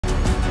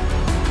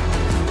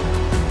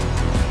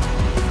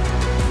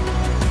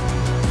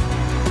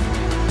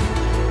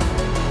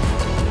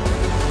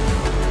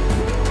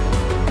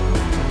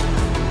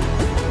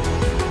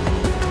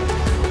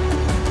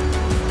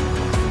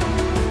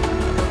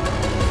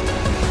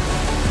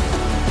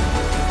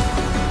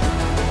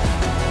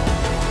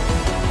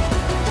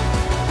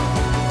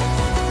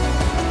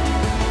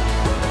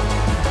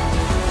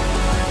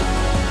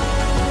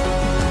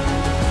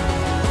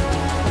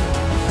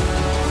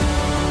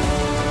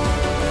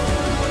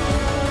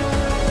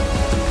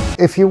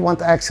If you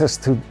want access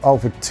to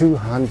over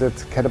 200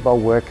 kettlebell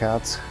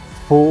workouts,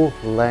 full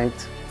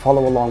length,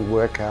 follow along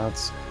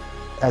workouts,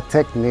 a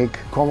technique,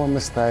 common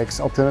mistakes,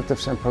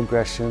 alternatives and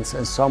progressions,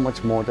 and so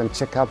much more, then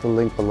check out the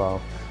link below.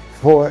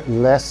 For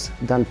less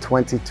than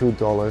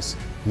 $22,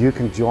 you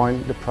can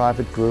join the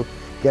private group,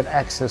 get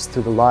access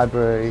to the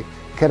library,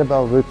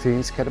 kettlebell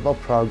routines, kettlebell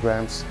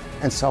programs,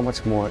 and so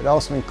much more. It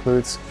also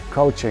includes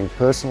coaching,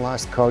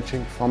 personalized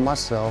coaching from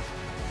myself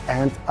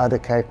and other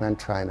caveman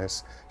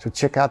trainers. So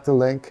check out the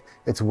link.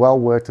 It's well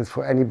worth it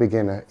for any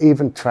beginner,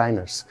 even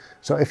trainers.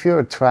 So if you're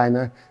a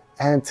trainer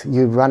and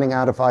you're running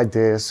out of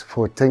ideas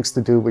for things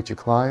to do with your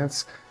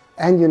clients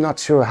and you're not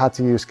sure how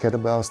to use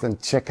kettlebells, then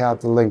check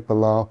out the link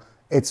below.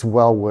 It's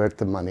well worth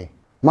the money.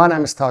 My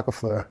name is Taco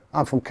Fleur.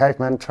 I'm from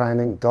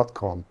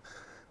Cavemantraining.com.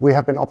 We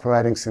have been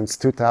operating since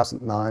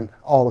 2009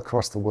 all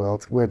across the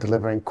world. We're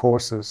delivering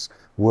courses,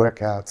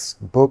 workouts,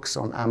 books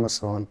on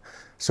Amazon,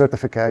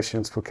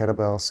 certifications for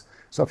kettlebells.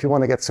 So if you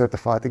want to get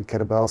certified in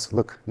kettlebells,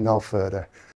 look no further.